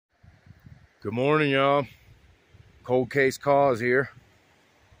Good morning, y'all. Cold Case Cause here.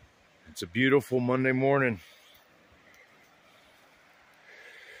 It's a beautiful Monday morning.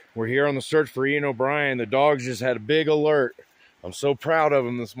 We're here on the search for Ian O'Brien. The dogs just had a big alert. I'm so proud of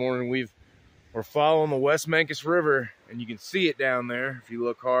them this morning. We're following the West Mancos River, and you can see it down there if you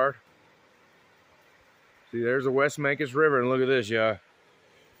look hard. See, there's the West Mancos River, and look at this, y'all.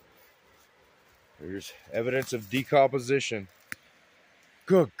 There's evidence of decomposition.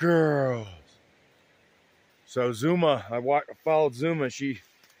 Good girl. So Zuma, I followed Zuma. She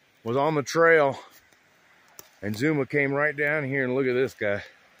was on the trail, and Zuma came right down here, and look at this guy.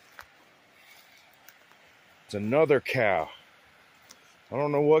 It's another cow. I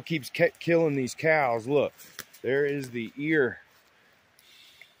don't know what keeps killing these cows. Look, there is the ear.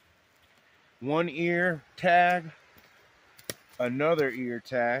 One ear tag, another ear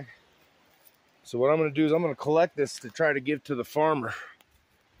tag. So what I'm going to do is I'm going to collect this to try to give to the farmer.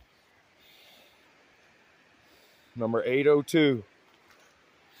 Number 802.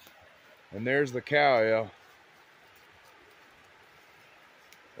 And there's the cow, yeah.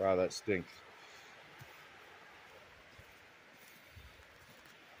 Wow, that stinks.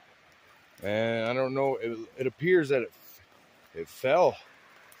 And I don't know, it appears that it fell.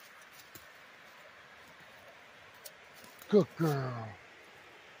 Good girl.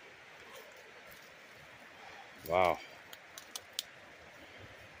 Wow.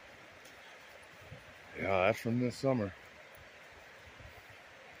 Yeah, that's from this summer.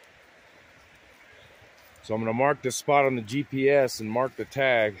 So I'm going to mark this spot on the GPS and mark the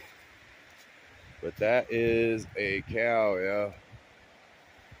tag. But that is a cow, yeah.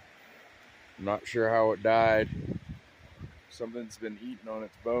 I'm not sure how it died. Something's been eating on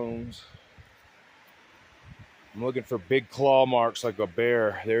its bones. I'm looking for big claw marks like a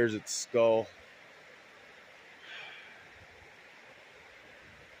bear. There's its skull.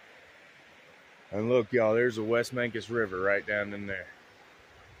 And look, y'all, there's the West Mancos River right down in there.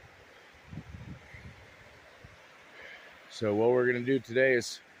 So what we're going to do today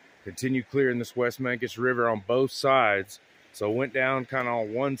is continue clearing this West Mancos River on both sides. So it went down kind of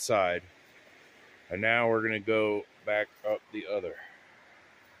on one side. And now we're going to go back up the other.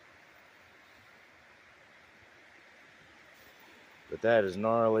 But that is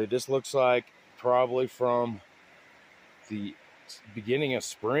gnarly. This looks like probably from the beginning of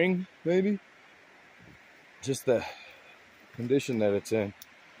spring, maybe. Just the condition that it's in.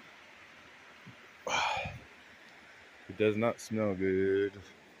 It does not smell good.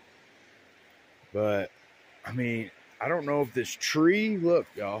 But, I mean, I don't know if this tree, look,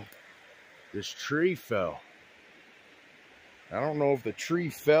 y'all. This tree fell. I don't know if the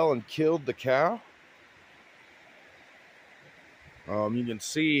tree fell and killed the cow. You can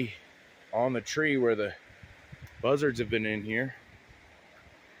see on the tree where the buzzards have been in here.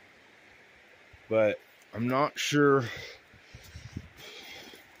 But I'm not sure.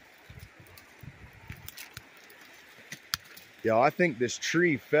 Yeah, I think this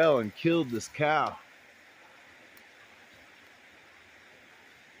tree fell and killed this cow.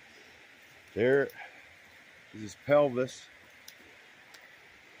 There is his pelvis.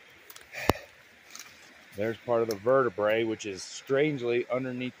 There's part of the vertebrae, which is strangely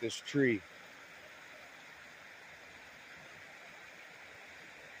underneath this tree.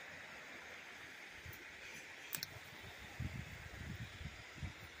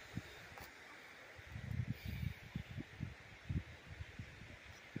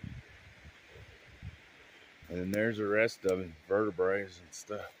 And then there's the rest of it, vertebrae and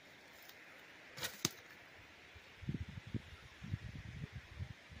stuff.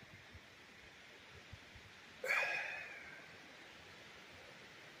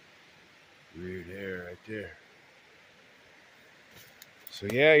 Weird hair right there. So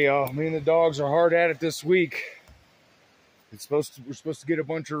yeah, y'all, me and the dogs are hard at it this week. We're supposed to get a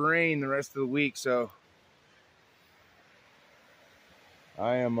bunch of rain the rest of the week, so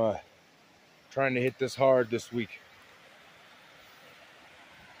I am trying to hit this hard this week.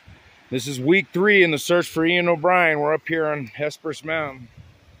 This is week 3 in the search for Ian O'Brien. We're up here on Hesperus Mountain.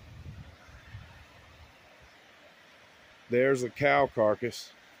 There's a cow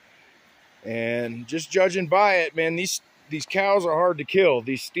carcass. And just judging by it, man, these cows are hard to kill.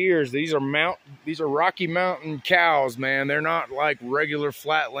 These steers, these are Rocky Mountain cows, man. They're not like regular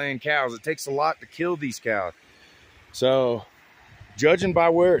flatland cows. It takes a lot to kill these cows. So, judging by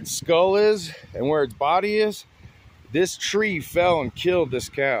where its skull is and where its body is, this tree fell and killed this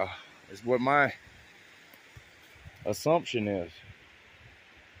cow, is what my assumption is.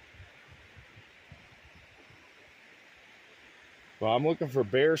 Well, I'm looking for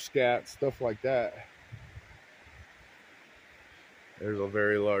bear scat, stuff like that. There's a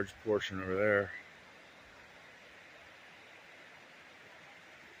very large portion over there.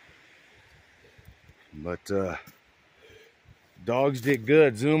 But dogs did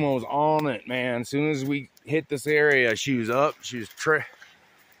good. Zuma was on it, man. As soon as we hit this area, she was up. She was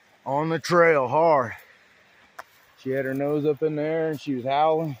on the trail hard. She had her nose up in there and she was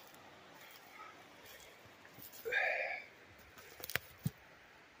howling.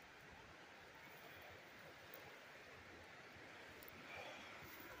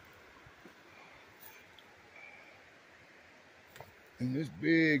 And this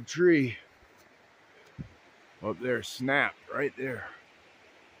big tree up there snapped right there.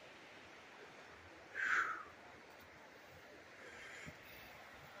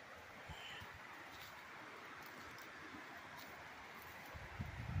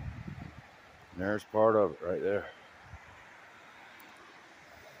 And there's part of it right there.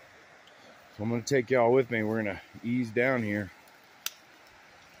 So I'm gonna take y'all with me. We're gonna ease down here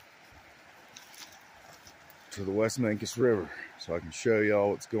to the West Mancos River so I can show y'all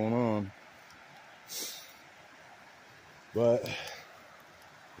what's going on. But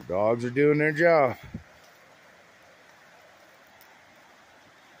the dogs are doing their job.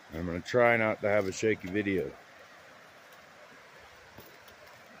 I'm gonna try not to have a shaky video.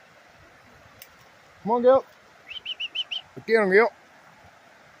 Come on, Gil. Get him, Gil.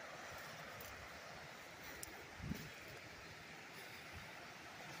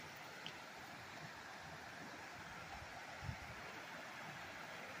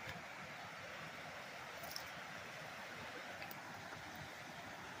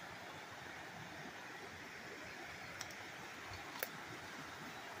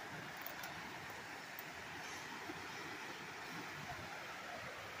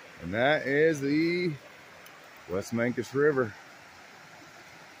 And that is the West Mancos River.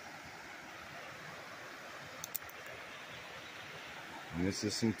 And this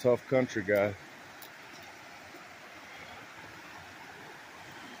is some tough country, guys.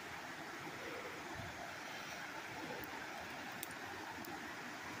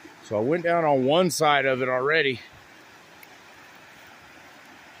 So I went down on one side of it already.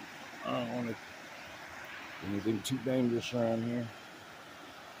 I don't want to do anything too dangerous around here.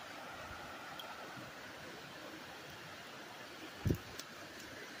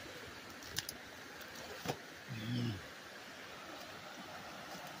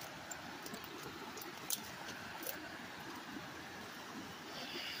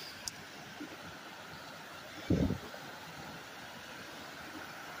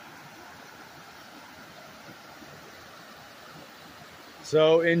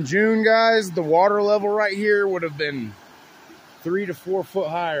 So in June, guys, the water level right here would have been 3 to 4 foot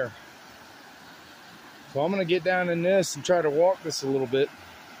higher. So I'm gonna get down in this and try to walk this a little bit.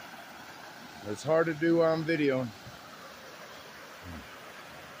 It's hard to do while I'm videoing.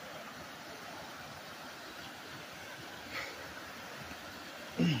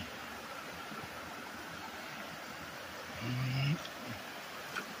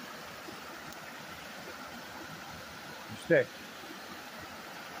 Stay.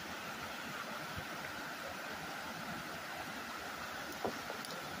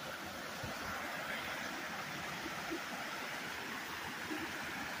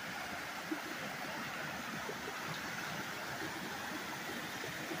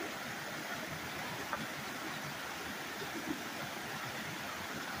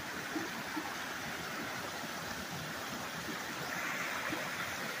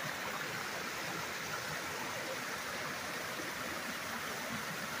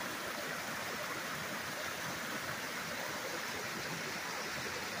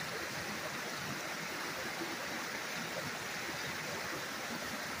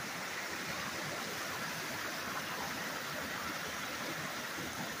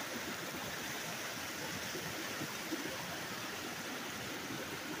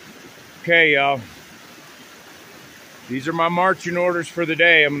 Okay, y'all. These are my marching orders for the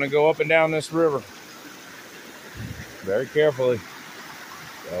day. I'm going to go up and down this river very carefully.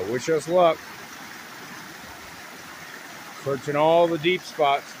 Wish us luck. Searching all the deep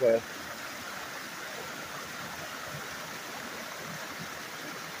spots, but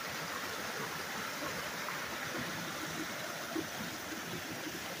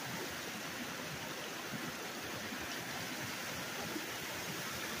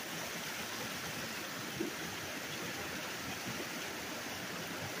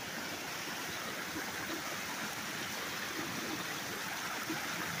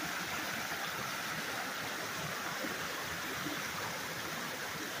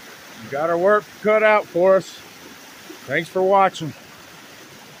got our work cut out for us. Thanks for watching.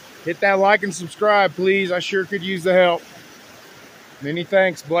 Hit that like and subscribe, please. I sure could use the help. Many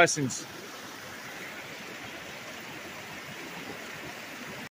thanks, blessings.